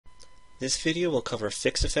This video will cover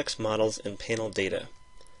fixed effects models and panel data.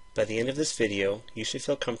 By the end of this video, you should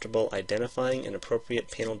feel comfortable identifying an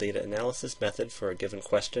appropriate panel data analysis method for a given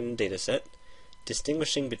question and dataset,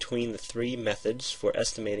 distinguishing between the three methods for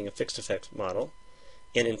estimating a fixed effects model,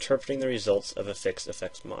 and interpreting the results of a fixed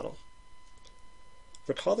effects model.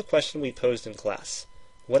 Recall the question we posed in class.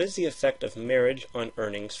 What is the effect of marriage on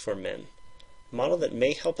earnings for men? A model that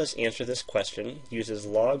may help us answer this question uses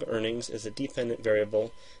log earnings as a dependent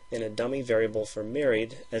variable and a dummy variable for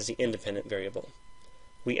married as the independent variable.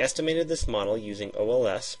 We estimated this model using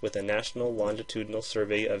OLS with a National Longitudinal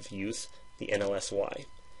Survey of Youth, the NLSY.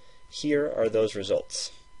 Here are those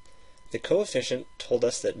results. The coefficient told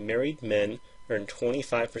us that married men earn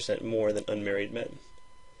 25% more than unmarried men.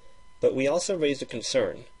 But we also raised a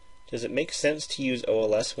concern. Does it make sense to use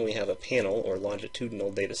OLS when we have a panel or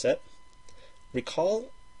longitudinal dataset? Recall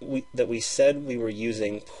that we said we were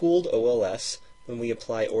using pooled OLS when we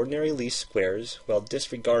apply ordinary least squares while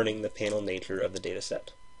disregarding the panel nature of the dataset.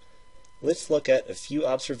 Let's look at a few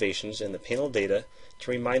observations in the panel data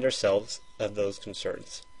to remind ourselves of those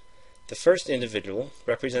concerns. The first individual,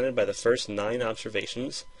 represented by the first 9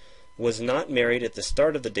 observations, was not married at the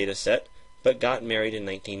start of the dataset, but got married in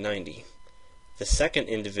 1990. The second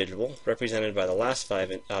individual, represented by the last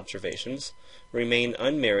 5 observations, remained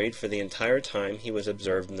unmarried for the entire time he was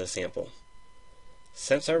observed in the sample.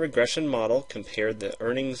 Since our regression model compared the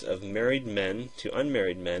earnings of married men to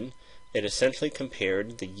unmarried men, it essentially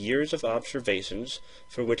compared the years of observations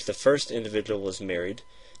for which the first individual was married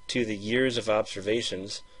to the years of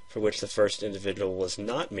observations for which the first individual was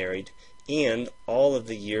not married, and all of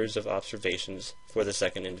the years of observations for the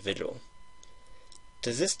second individual.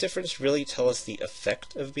 Does this difference really tell us the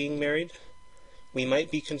effect of being married? We might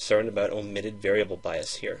be concerned about omitted variable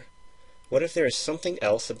bias here. What if there is something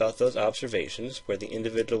else about those observations where the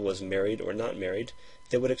individual was married or not married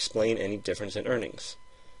that would explain any difference in earnings?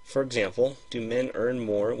 For example, do men earn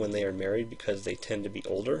more when they are married because they tend to be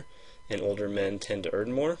older, and older men tend to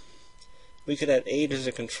earn more? We could add age as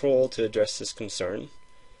a control to address this concern.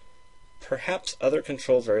 Perhaps other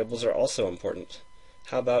control variables are also important.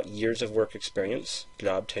 How about years of work experience,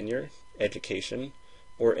 job tenure, education,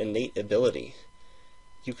 or innate ability?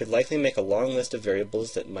 You could likely make a long list of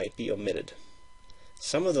variables that might be omitted.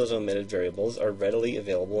 Some of those omitted variables are readily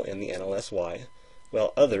available in the NLSY,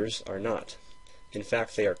 while others are not. In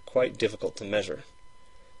fact, they are quite difficult to measure.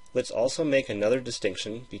 Let's also make another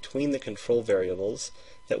distinction between the control variables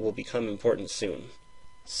that will become important soon.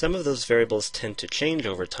 Some of those variables tend to change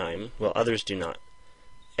over time, while others do not.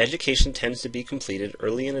 Education tends to be completed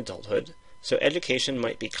early in adulthood, so education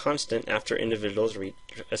might be constant after individuals reach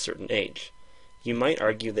a certain age. You might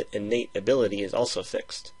argue that innate ability is also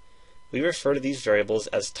fixed. We refer to these variables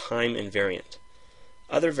as time invariant.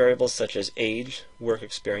 Other variables such as age, work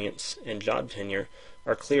experience, and job tenure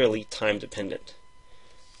are clearly time dependent.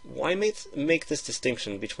 Why make this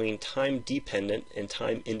distinction between time dependent and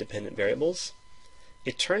time independent variables?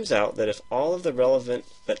 It turns out that if all of the relevant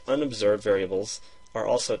but unobserved variables are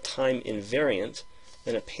also time invariant,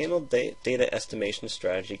 then a panel data estimation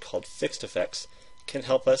strategy called fixed effects can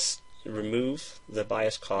help us remove the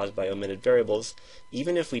bias caused by omitted variables,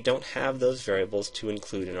 even if we don't have those variables to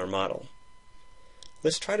include in our model.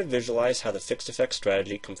 Let's try to visualize how the fixed effects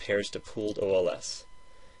strategy compares to pooled OLS.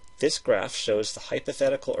 This graph shows the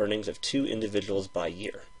hypothetical earnings of 2 individuals by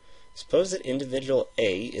year. Suppose that individual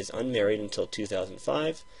A is unmarried until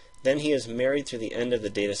 2005, then he is married through the end of the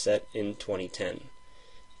dataset in 2010.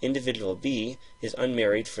 Individual B is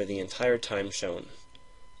unmarried for the entire time shown.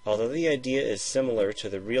 Although the idea is similar to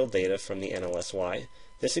the real data from the NLSY,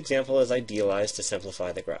 this example is idealized to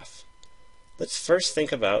simplify the graph. Let's first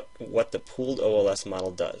think about what the pooled OLS model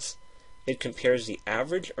does. It compares the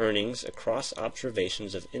average earnings across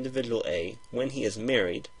observations of individual A when he is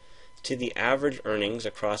married to the average earnings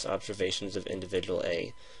across observations of individual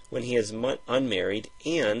A when he is unmarried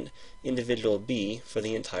and individual B for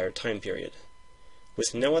the entire time period.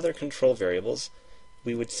 With no other control variables,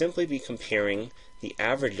 we would simply be comparing the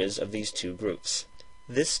averages of these two groups.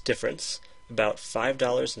 This difference, about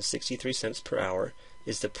 $5.63 per hour,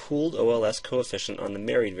 is the pooled OLS coefficient on the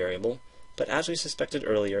married variable, but as we suspected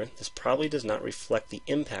earlier, this probably does not reflect the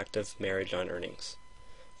impact of marriage on earnings.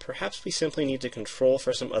 Perhaps we simply need to control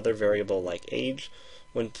for some other variable like age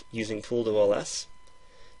when using pooled OLS.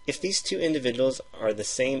 If these 2 individuals are the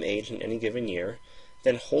same age in any given year,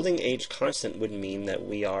 then holding age constant would mean that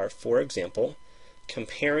we are, for example,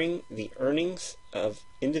 comparing the earnings of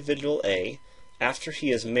individual A after he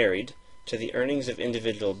is married to the earnings of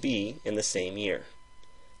individual B in the same year.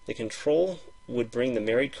 The control would bring the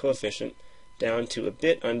married coefficient down to a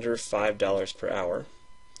bit under $5 per hour,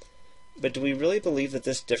 But do we really believe that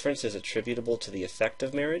this difference is attributable to the effect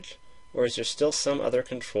of marriage? Or is there still some other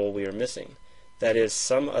control we are missing? That is,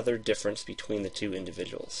 some other difference between the two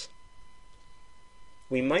individuals.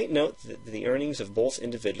 We might note that the earnings of both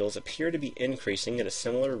individuals appear to be increasing at a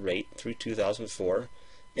similar rate through 2004,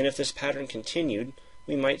 and if this pattern continued,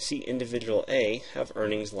 we might see individual A have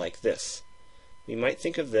earnings like this. We might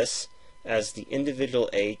think of this as the individual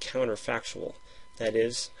A counterfactual. That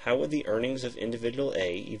is, how would the earnings of individual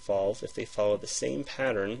A evolve if they followed the same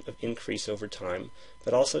pattern of increase over time,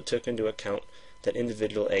 but also took into account that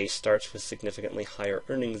individual A starts with significantly higher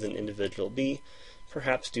earnings than individual B,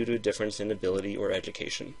 perhaps due to a difference in ability or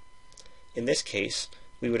education. In this case,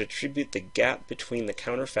 we would attribute the gap between the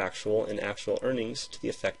counterfactual and actual earnings to the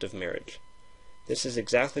effect of marriage. This is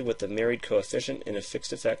exactly what the married coefficient in a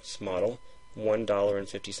fixed effects model,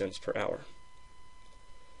 $1.50 per hour.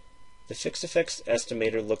 The fixed effects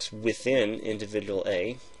estimator looks within individual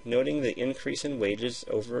A, noting the increase in wages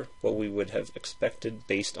over what we would have expected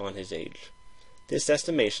based on his age. This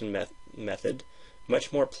estimation method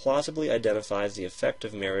much more plausibly identifies the effect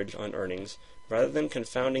of marriage on earnings rather than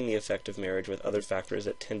confounding the effect of marriage with other factors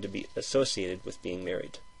that tend to be associated with being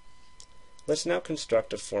married. Let's now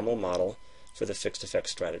construct a formal model for the fixed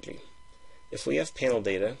effects strategy. If we have panel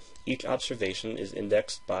data, each observation is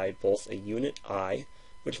indexed by both a unit I,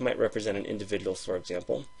 which might represent an individual, for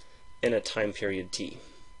example, and a time period t.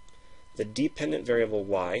 The dependent variable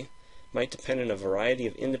y might depend on a variety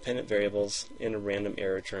of independent variables and a random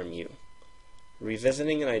error term u.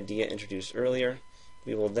 Revisiting an idea introduced earlier,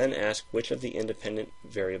 we will then ask which of the independent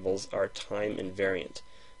variables are time invariant,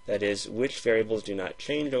 that is, which variables do not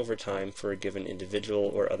change over time for a given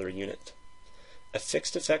individual or other unit. A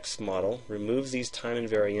fixed effects model removes these time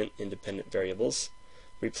invariant independent variables,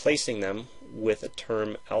 replacing them with a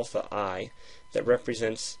term alpha I that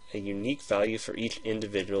represents a unique value for each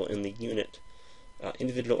individual in the unit,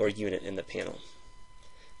 individual or unit in the panel.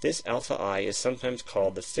 This alpha I is sometimes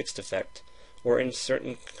called the fixed effect, or in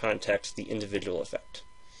certain contexts the individual effect.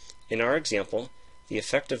 In our example, the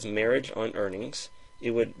effect of marriage on earnings,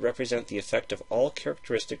 it would represent the effect of all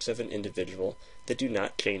characteristics of an individual that do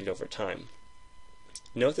not change over time.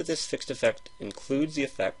 Note that this fixed effect includes the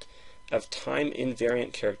effect of time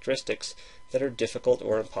invariant characteristics that are difficult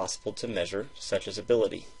or impossible to measure, such as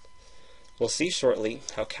ability. We'll see shortly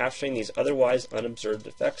how capturing these otherwise unobserved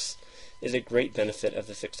effects is a great benefit of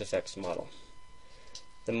the fixed effects model.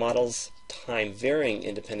 The model's time-varying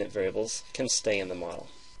independent variables can stay in the model.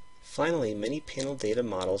 Finally, many panel data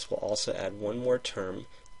models will also add one more term,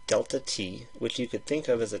 delta t, which you could think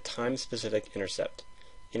of as a time-specific intercept.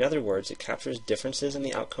 In other words, it captures differences in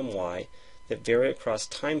the outcome y that vary across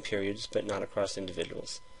time periods but not across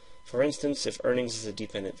individuals. For instance, if earnings is a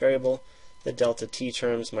dependent variable, the delta t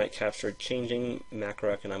terms might capture changing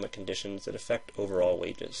macroeconomic conditions that affect overall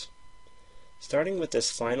wages. Starting with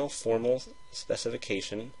this final formal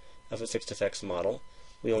specification of a fixed effects model,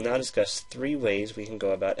 we will now discuss three ways we can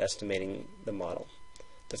go about estimating the model.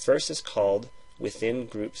 The first is called within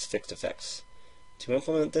groups fixed effects. To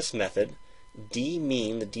implement this method,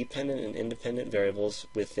 d-mean the dependent and independent variables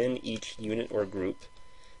within each unit or group,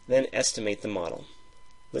 then estimate the model.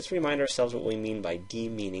 Let's remind ourselves what we mean by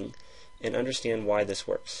d-meaning and understand why this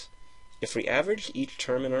works. If we average each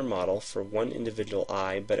term in our model for one individual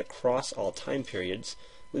I, but across all time periods,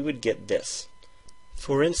 we would get this.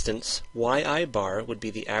 For instance, yi bar would be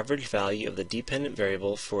the average value of the dependent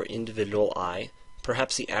variable for individual I,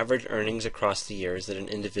 perhaps the average earnings across the years that an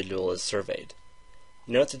individual is surveyed.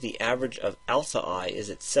 Note that the average of alpha I is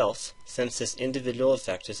itself, since this individual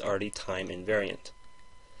effect is already time invariant.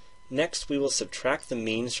 Next, we will subtract the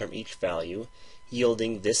means from each value,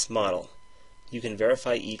 yielding this model. You can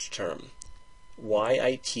verify each term.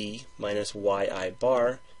 yit minus yi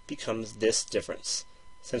bar becomes this difference.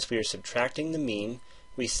 Since we are subtracting the mean,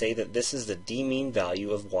 we say that this is the d-mean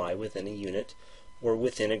value of y within a unit, or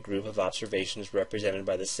within a group of observations represented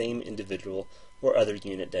by the same individual or other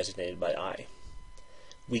unit designated by I.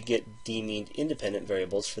 We get d-meaned independent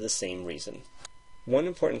variables for the same reason. One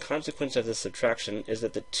important consequence of this subtraction is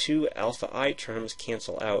that the two alpha I terms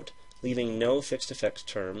cancel out, leaving no fixed effect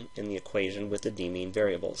term in the equation with the d-mean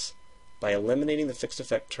variables. By eliminating the fixed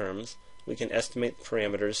effect terms, we can estimate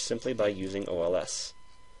parameters simply by using OLS.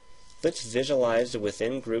 Let's visualize the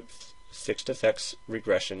within group fixed effects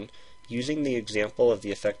regression using the example of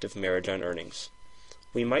the effect of marriage on earnings.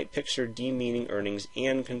 We might picture d-meaning earnings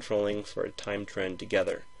and controlling for a time trend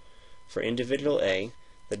together. For individual A,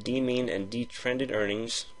 the d-mean and d-trended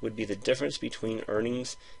earnings would be the difference between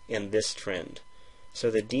earnings and this trend. So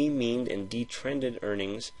the d-meaned and d-trended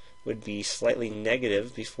earnings would be slightly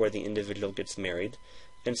negative before the individual gets married,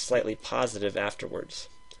 and slightly positive afterwards.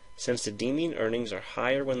 Since the D-mean earnings are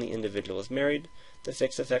higher when the individual is married, the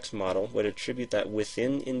fixed effects model would attribute that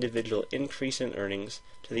within individual increase in earnings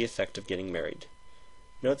to the effect of getting married.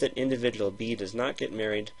 Note that individual B does not get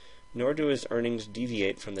married, nor do his earnings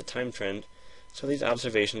deviate from the time trend, so these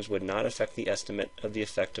observations would not affect the estimate of the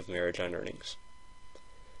effect of marriage on earnings.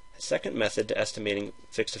 A second method to estimating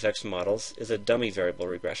fixed effects models is a dummy variable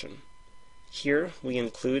regression. Here, we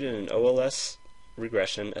include in an OLS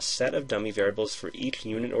regression a set of dummy variables for each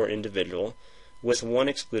unit or individual, with one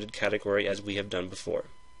excluded category as we have done before.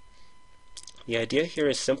 The idea here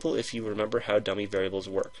is simple if you remember how dummy variables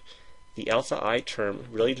work. The alpha I term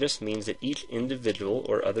really just means that each individual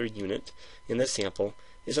or other unit in the sample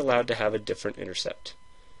is allowed to have a different intercept.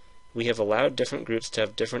 We have allowed different groups to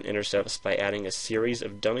have different intercepts by adding a series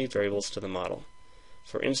of dummy variables to the model.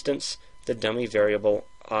 For instance, the dummy variable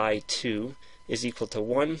I2 is equal to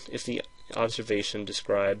 1 if the observation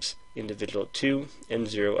describes individual 2 and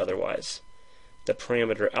 0 otherwise. The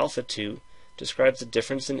parameter alpha 2 describes the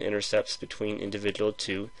difference in intercepts between individual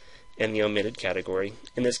 2 and the omitted category,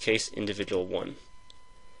 in this case individual 1.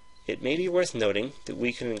 It may be worth noting that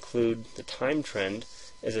we can include the time trend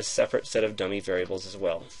as a separate set of dummy variables as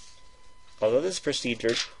well. Although this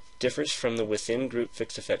procedure differs from the within-group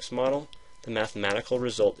fixed effects model, the mathematical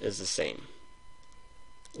result is the same.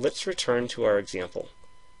 Let's return to our example.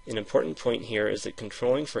 An important point here is that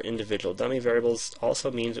controlling for individual dummy variables also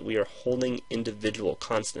means that we are holding individual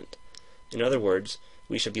constant. In other words,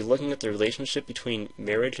 we should be looking at the relationship between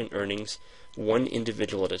marriage and earnings one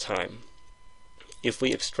individual at a time. If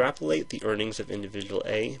we extrapolate the earnings of individual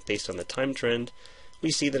A based on the time trend,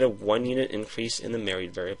 we see that a 1 unit increase in the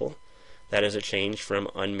married variable, that is a change from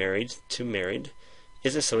unmarried to married,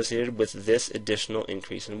 is associated with this additional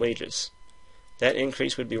increase in wages. That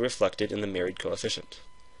increase would be reflected in the married coefficient.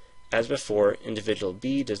 As before, individual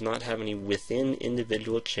B does not have any within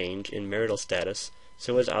individual change in marital status,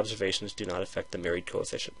 so his observations do not affect the married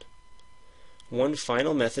coefficient. One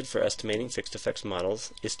final method for estimating fixed effects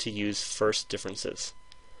models is to use first differences.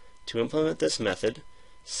 To implement this method,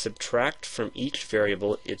 subtract from each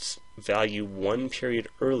variable its value 1 period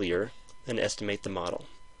earlier and estimate the model.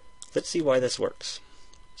 Let's see why this works.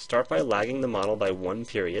 Start by lagging the model by 1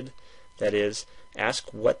 period, that is,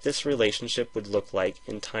 ask what this relationship would look like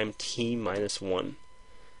in time t minus 1.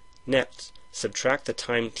 Next, subtract the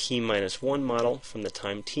time t minus 1 model from the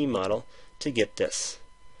time t model to get this.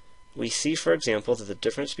 We see, for example, that the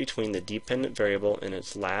difference between the dependent variable and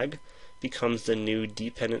its lag becomes the new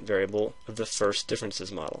dependent variable of the first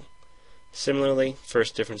differences model. Similarly,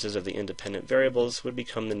 first differences of the independent variables would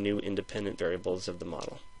become the new independent variables of the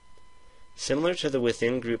model. Similar to the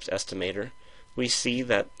within groups estimator, we see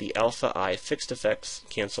that the alpha I fixed effects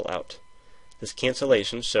cancel out. This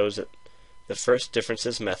cancellation shows that the first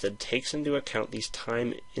differences method takes into account these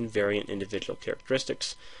time invariant individual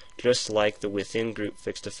characteristics, just like the within group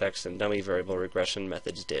fixed effects and dummy variable regression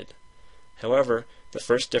methods did. However, the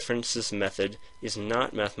first differences method is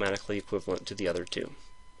not mathematically equivalent to the other two.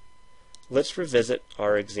 Let's revisit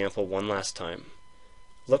our example one last time.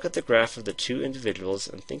 Look at the graph of the two individuals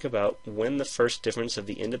and think about when the first difference of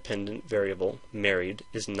the independent variable, married,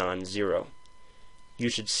 is non-zero. You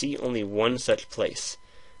should see only one such place,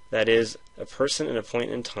 that is, a person at a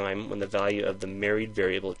point in time when the value of the married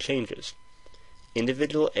variable changes.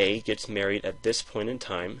 Individual A gets married at this point in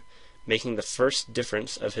time, making the first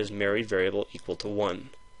difference of his married variable equal to 1.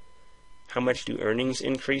 How much do earnings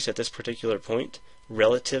increase at this particular point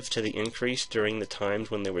relative to the increase during the times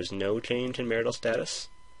when there was no change in marital status?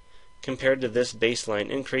 Compared to this baseline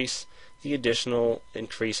increase, the additional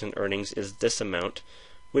increase in earnings is this amount,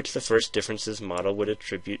 which the first differences model would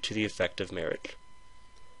attribute to the effect of marriage.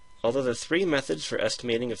 Although the three methods for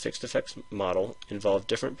estimating a fixed effects model involve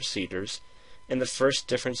different procedures, and the first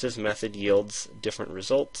differences method yields different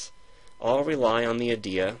results, all rely on the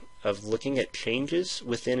idea of looking at changes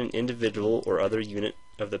within an individual or other unit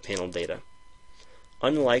of the panel data.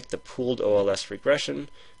 Unlike the pooled OLS regression,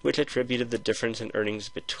 which attributed the difference in earnings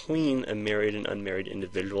between a married and unmarried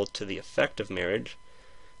individual to the effect of marriage,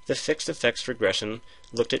 the fixed effects regression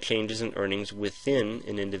looked at changes in earnings within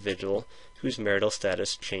an individual whose marital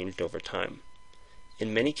status changed over time.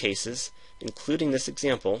 In many cases, including this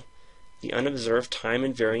example, the unobserved time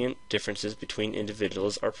invariant differences between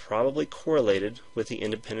individuals are probably correlated with the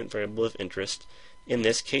independent variable of interest, in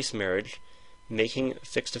this case marriage, making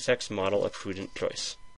fixed effects model a prudent choice.